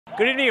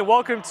Good evening and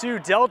welcome to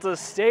Delta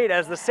State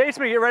as the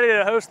Statesmen get ready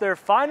to host their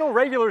final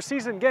regular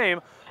season game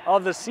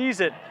of the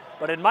season.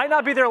 But it might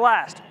not be their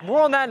last.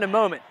 More on that in a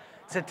moment.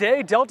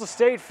 Today, Delta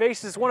State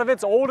faces one of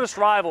its oldest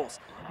rivals.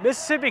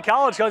 Mississippi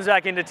College comes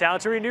back into town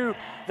to renew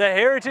the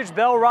Heritage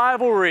Bell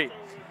rivalry.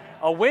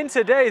 A win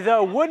today,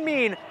 though, would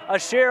mean a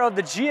share of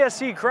the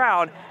GSC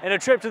crown and a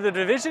trip to the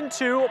Division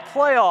II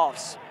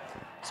playoffs.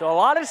 So a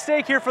lot at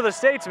stake here for the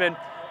Statesmen.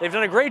 They've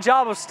done a great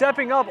job of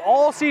stepping up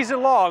all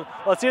season long.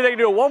 Let's see if they can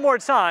do it one more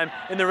time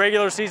in the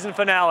regular season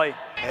finale.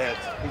 Heads.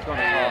 He's going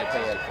to call a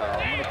head call.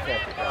 I'm going to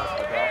check it, guys,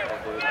 but I'm going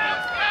to do it again.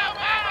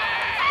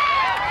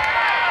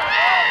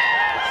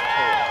 It's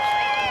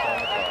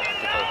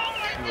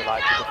tails. You would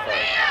like to defer.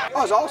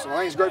 Oh, it's awesome. I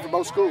think it's great for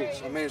both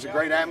schools. I mean, it's a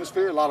great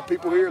atmosphere, a lot of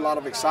people here, a lot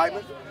of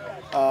excitement.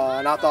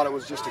 And I thought it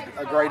was just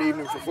a great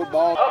evening for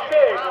football.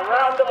 Okay, a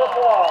round of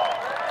applause.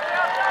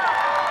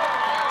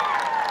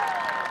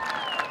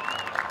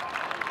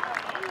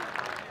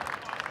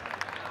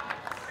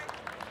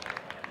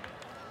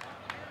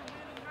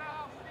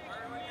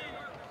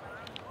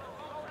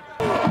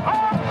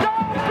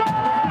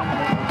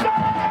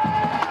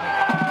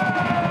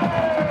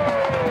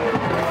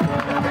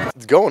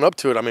 Going up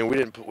to it, I mean,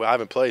 I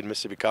haven't played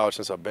Mississippi College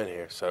since I've been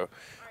here, so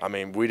I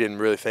mean, we didn't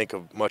really think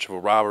of much of a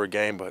rivalry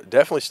game, but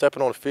definitely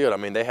stepping on the field. I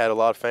mean, they had a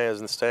lot of fans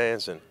in the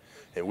stands, and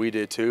we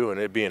did too.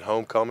 And it being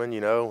homecoming, you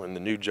know, and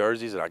the new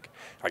jerseys, and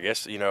I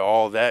guess, you know,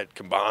 all of that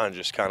combined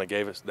just kind of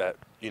gave us that,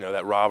 you know,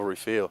 that rivalry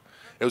feel.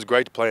 It was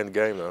great to play in the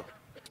game, though.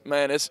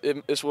 Man, it's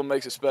what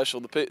makes it special.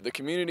 The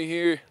community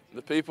here,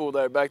 the people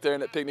that are back there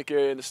in that picnic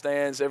area in the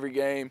stands every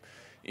game,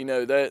 you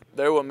know,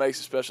 they're what makes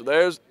it special.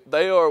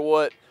 They are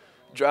what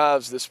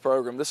drives this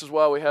program. This is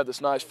why we have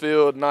this nice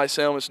field, nice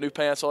helmets, new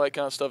pants, all that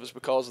kind of stuff. Is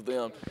because of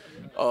them.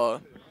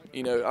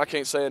 You know, I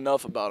can't say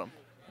enough about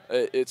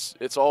them.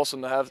 It's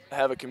awesome to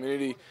have a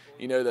community,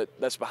 you know,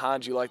 that's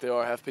behind you like they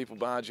are, have people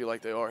behind you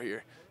like they are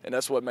here, and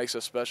that's what makes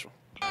us special.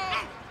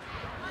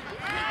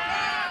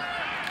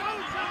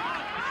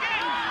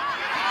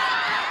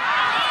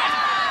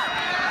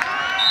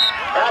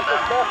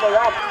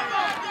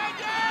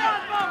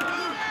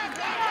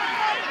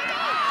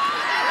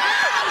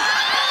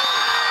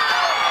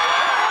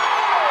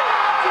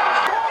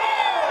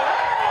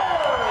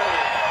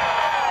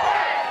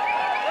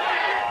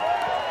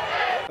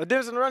 The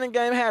difference in the running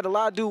game had a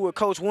lot to do with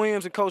Coach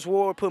Williams and Coach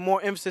Ward put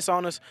more emphasis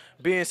on us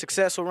being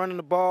successful, running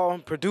the ball,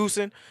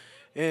 producing.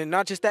 And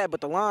not just that, but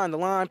the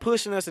line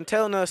pushing us and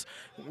telling us,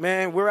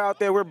 man, we're out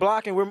there, we're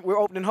blocking, we're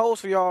opening holes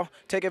for y'all,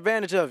 take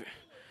advantage of it.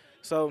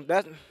 So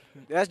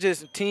that's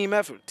just team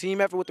effort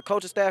with the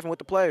coaching staff and with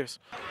the players.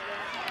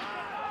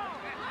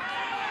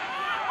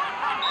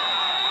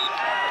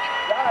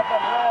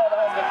 Jonathan Red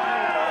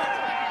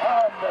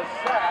on the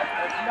sack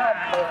is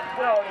number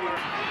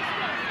 30.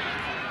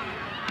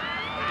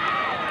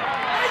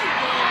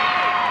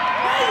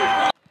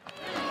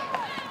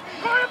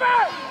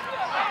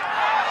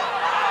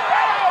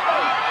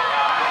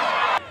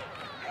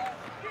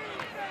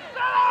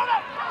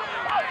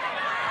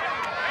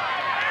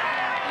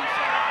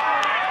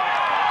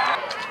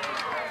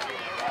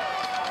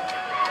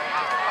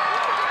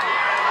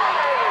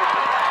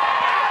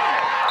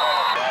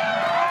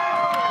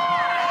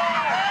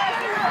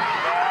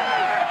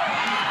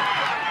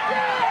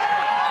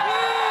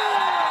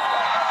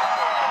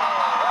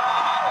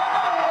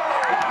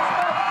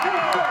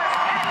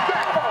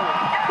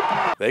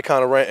 They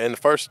kind of ran in the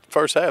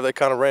first half. They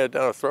kind of ran it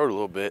down our throat a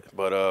little bit,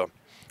 but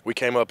we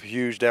came up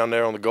huge down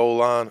there on the goal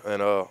line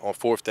and on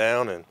fourth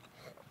down, and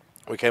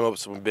we came up with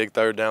some big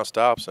third down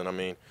stops. And I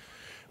mean,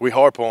 we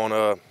harp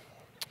on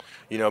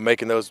you know,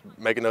 making those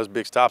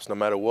big stops no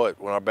matter what.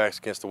 When our back's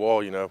against the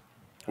wall, you know,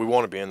 we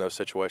want to be in those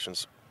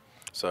situations.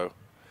 So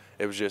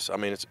it was just, I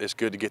mean, it's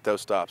good to get those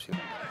stops. You know?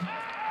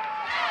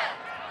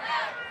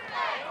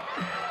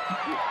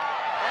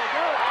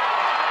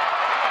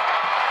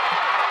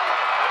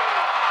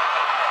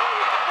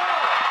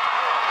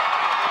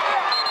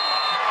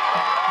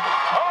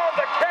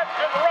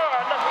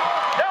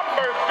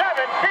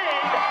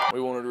 We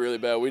wanted really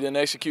bad. We didn't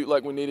execute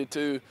like we needed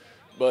to,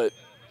 but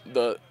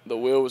the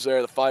will was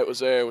there, the fight was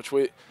there, which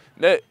we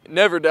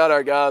never doubt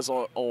our guys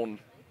on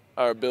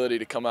our ability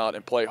to come out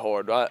and play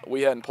hard.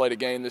 We hadn't played a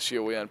game this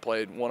year. We hadn't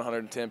played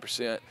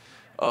 110%.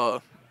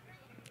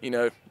 You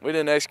know, we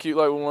didn't execute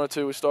like we wanted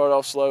to. We started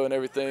off slow and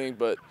everything,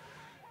 but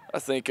I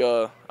think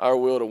our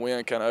will to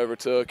win kind of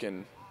overtook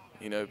and,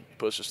 you know,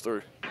 pushed us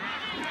through.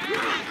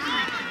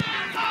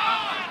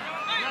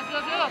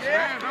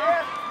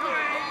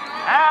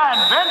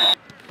 And Vince.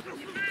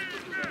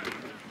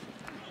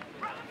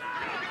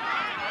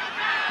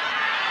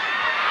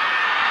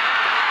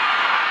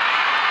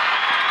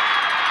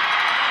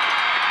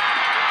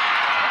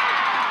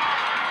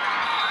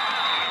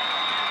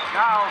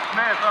 Kyle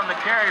Smith on the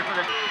carry for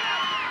the...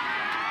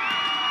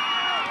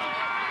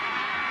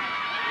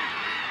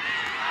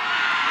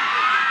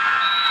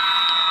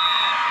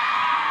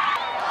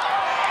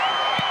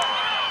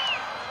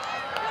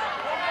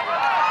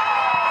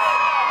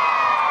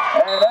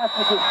 And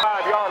Estes is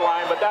 5-yard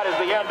line, but that is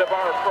the end of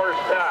our first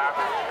half.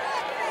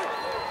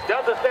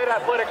 Delta State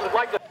Athletics would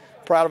like to.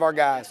 Proud of our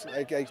guys.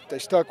 They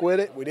stuck with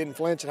it. We didn't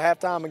flinch at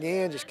halftime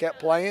again, just kept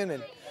playing.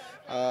 And,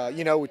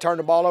 you know, we turned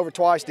the ball over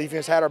twice.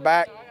 Defense had our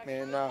back,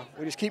 and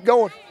we just keep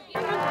going.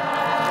 I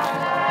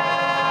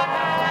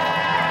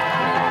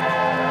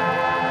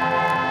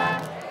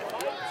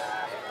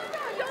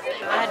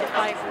had to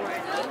fight for it.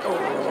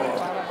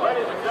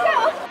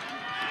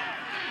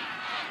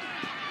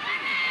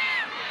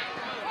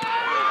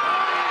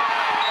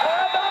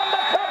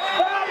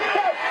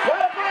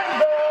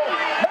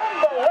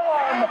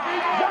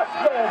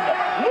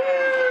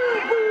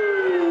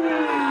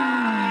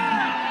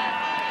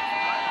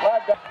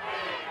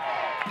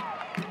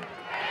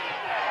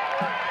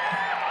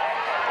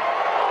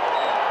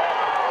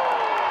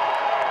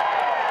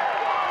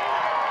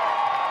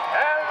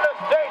 And the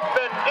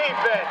Statesmen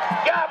defense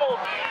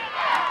gobbles.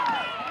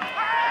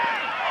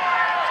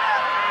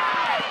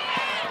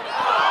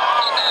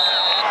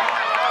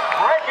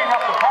 Breaking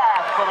up the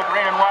pass for the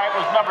green and white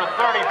was number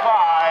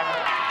 35.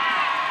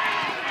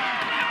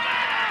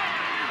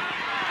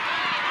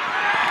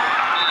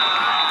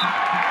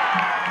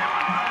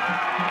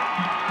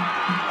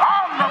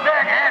 On the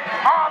big hit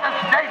for the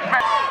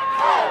Statesmen.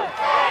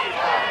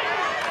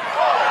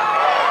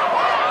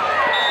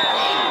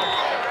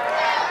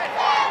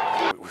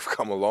 We've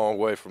come a long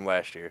way from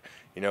last year.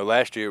 You know,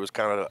 last year it was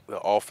kind of the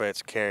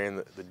offense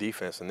carrying the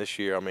defense, and this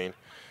year, I mean,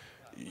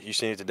 you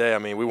seen it today. I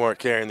mean, we weren't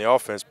carrying the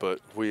offense, but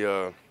we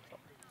were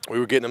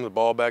getting them the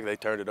ball back. They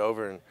turned it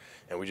over,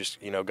 and we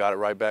just, you know, got it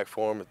right back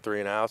for them at 3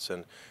 and outs,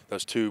 and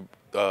those 2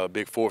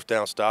 big 4th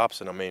down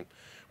stops. And I mean,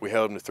 we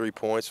held them to 3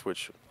 points,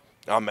 which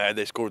I'm mad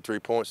they scored 3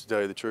 points, to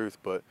tell you the truth,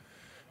 but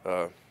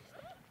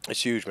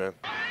it's huge, man.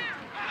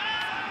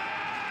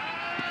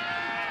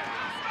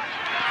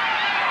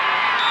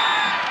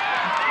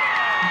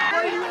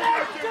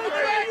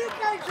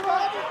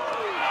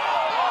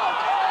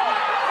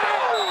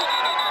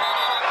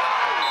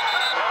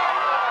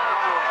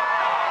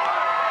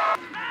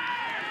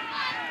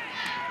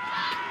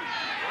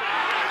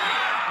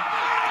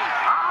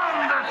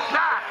 On the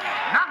shot,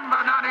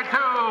 number 92,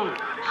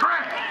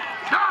 Trent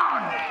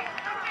Stone.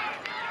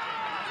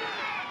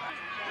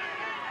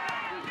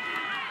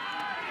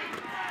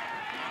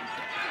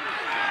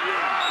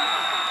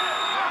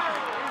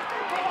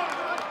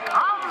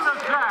 On the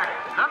track,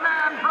 the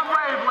man from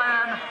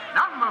Waveland,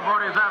 number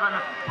 47,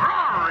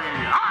 Rory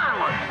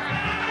Ireland.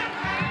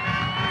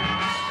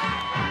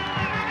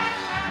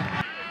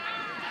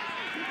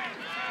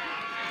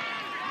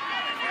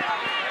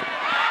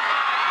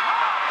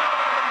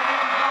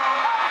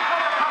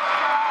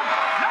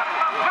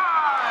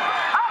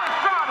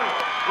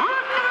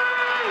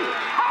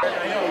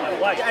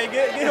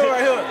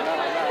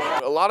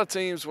 A lot of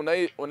teams, when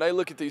they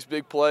look at these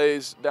big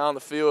plays down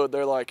the field,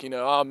 they're like, you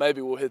know, oh,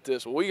 maybe we'll hit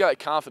this. Well, we got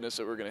confidence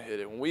that we're going to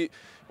hit it. When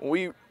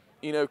we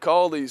you know,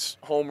 call these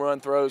home run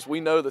throws, we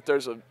know that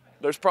there's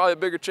probably a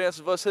bigger chance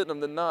of us hitting them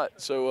than not.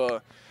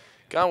 So,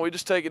 kind of, we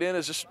just take it in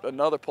as just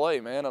another play,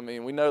 man. I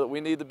mean, we know that we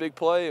need the big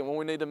play, and when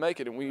we need to make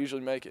it, and we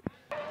usually make it.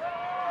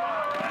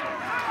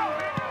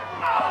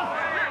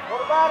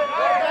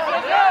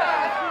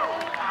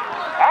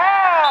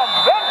 And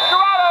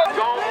Venturado,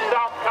 Gold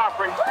South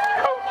Conference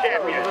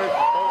co-champion.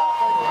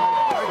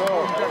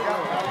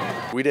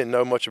 We didn't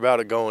know much about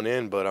it going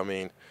in, but I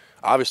mean,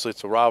 obviously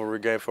it's a rivalry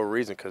game for a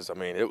reason, because I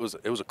mean it was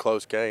a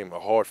close game, a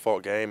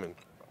hard-fought game, and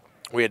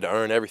we had to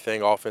earn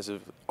everything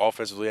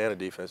offensively and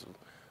defensively.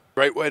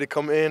 Great way to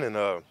come in and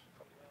a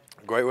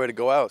great way to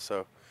go out.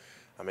 So,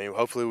 I mean,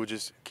 hopefully we'll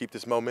just keep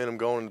this momentum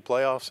going in the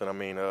playoffs. And I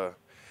mean,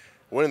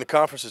 winning the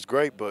conference is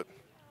great, but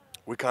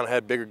we kind of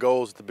had bigger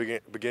goals at the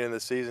beginning of the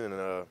season,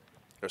 and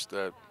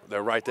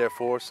they're right there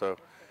for us. So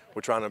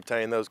we're trying to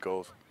obtain those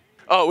goals.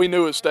 Oh, we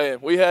knew it was staying.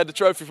 We had the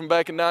trophy from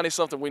back in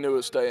 90-something. We knew it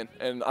was staying,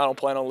 and I don't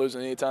plan on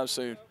losing anytime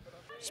soon.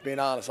 Just being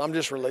honest, I'm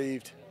just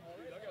relieved.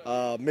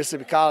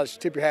 Mississippi College,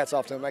 tip your hats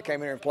off to them. They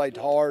came here and played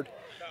hard.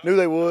 Knew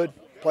they would.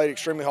 Played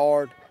extremely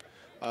hard.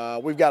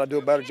 We've got to do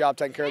a better job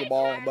taking care of the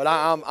ball, but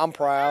I'm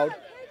proud.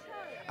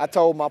 I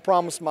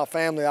promised my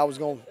family I was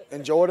going to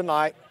enjoy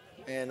tonight,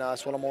 and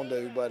that's what I'm going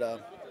to do. But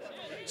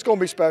it's going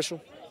to be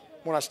special.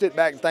 When I sit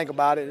back and think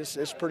about it,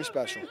 it's pretty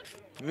special.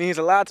 It means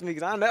a lot to me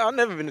because I've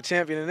never been a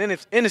champion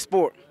in the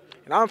sport,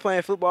 and I've been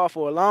playing football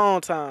for a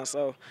long time.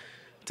 So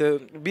to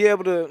be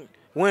able to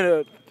win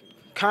a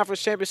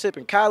conference championship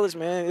in college,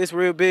 man, it's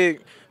real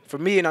big for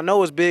me, and I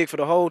know it's big for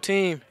the whole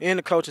team and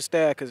the coaching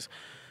staff, because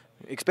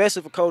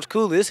especially for Coach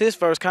Cooley, it's his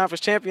first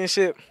conference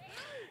championship,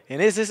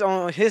 and it's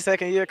on his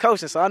second year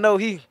coaching. So I know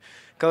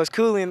Coach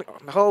Cooley and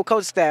the whole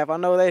coaching staff, I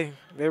know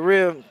they're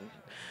real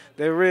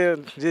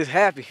just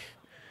happy.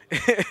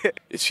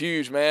 It's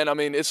huge, man. I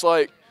mean, it's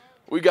like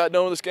we got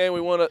done with this game.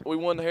 We won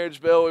the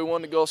Heritage Bell. We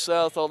won the Gulf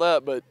South, all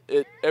that. But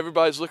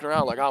everybody's looking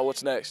around like, oh,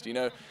 what's next? You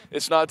know,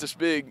 it's not this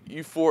big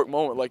euphoric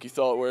moment like you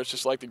thought, where it's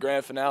just like the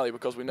grand finale,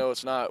 because we know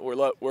it's not.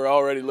 We're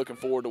already looking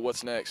forward to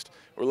what's next.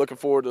 We're looking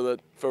forward to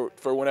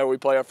for whenever we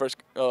play our first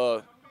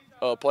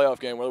playoff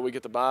game, whether we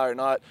get the bye or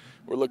not.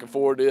 We're looking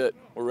forward to it.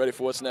 We're ready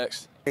for what's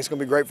next. It's going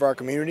to be great for our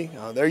community.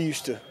 They're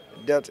used to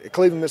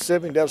Cleveland,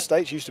 Mississippi, and Delta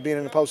State's used to being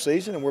in the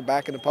postseason, and we're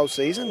back in the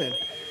postseason, and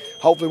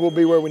hopefully we'll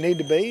be where we need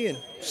to be and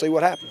see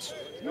what happens.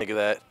 Think of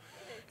that,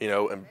 you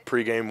know, in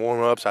pregame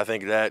warm-ups. I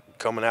think that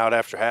coming out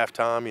after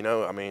halftime, you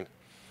know, I mean,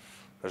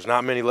 there's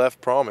not many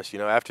left promise. You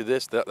know, after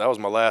this, that was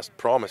my last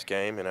promise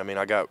game, and I mean,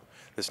 I got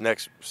this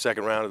next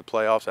second round of the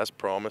playoffs. That's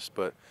promise,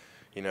 but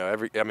you know,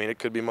 I mean, it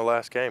could be my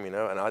last game. You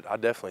know, and I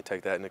definitely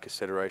take that into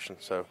consideration.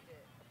 So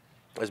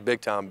it's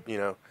big time. You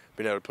know,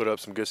 being able to put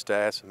up some good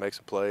stats and make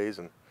some plays,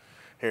 and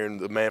hearing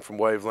the man from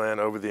Waveland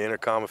over the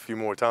intercom a few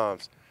more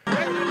times.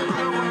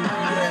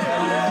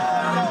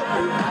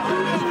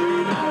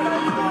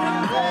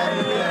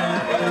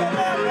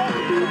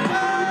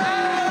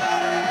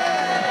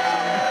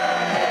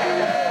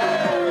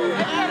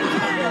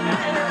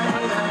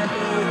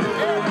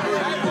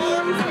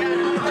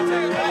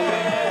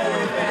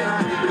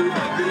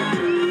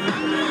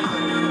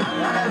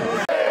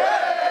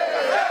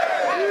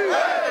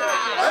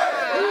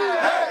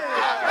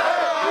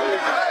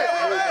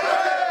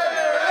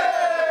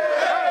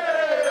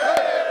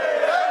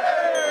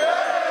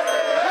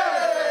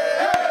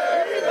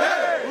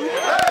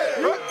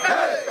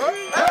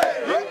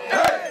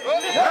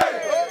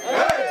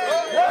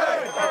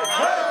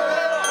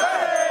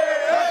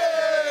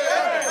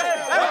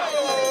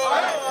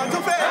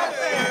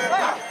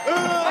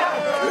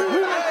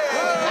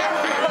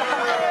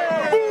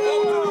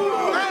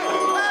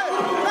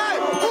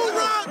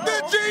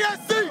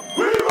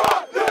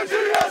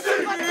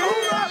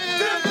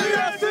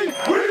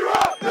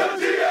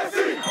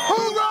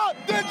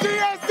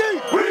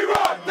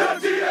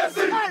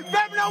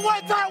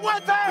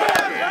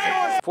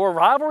 For a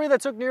rivalry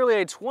that took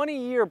nearly a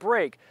 20-year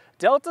break,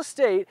 Delta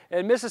State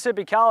and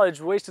Mississippi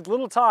College wasted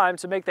little time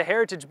to make the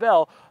Heritage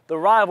Bell the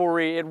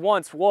rivalry it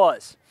once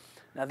was.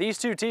 Now, these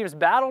two teams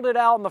battled it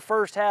out in the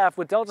first half,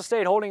 with Delta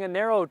State holding a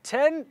narrow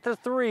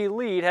 10-3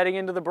 lead heading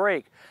into the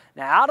break.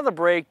 Now, out of the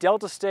break,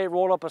 Delta State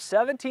rolled up a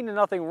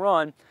 17-0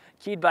 run,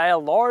 keyed by a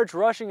large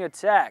rushing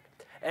attack.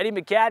 Eddie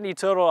McCadney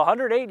totaled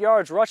 108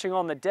 yards rushing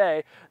on the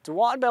day.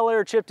 DeJuan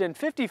Belair chipped in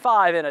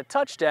 55 and a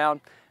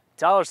touchdown.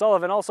 Tyler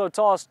Sullivan also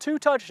tossed 2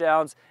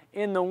 touchdowns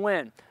in the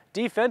win.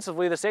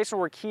 Defensively, the Statesmen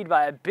were keyed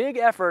by a big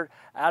effort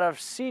out of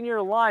senior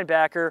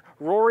linebacker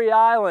Rory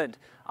Island.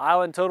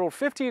 Island totaled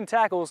 15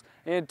 tackles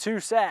and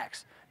 2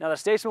 sacks. Now, the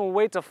Statesmen will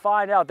wait to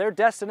find out their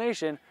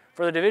destination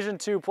for the Division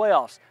II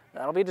playoffs.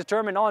 That'll be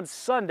determined on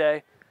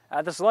Sunday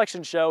at the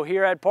selection show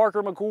here at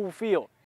Parker McCool Field.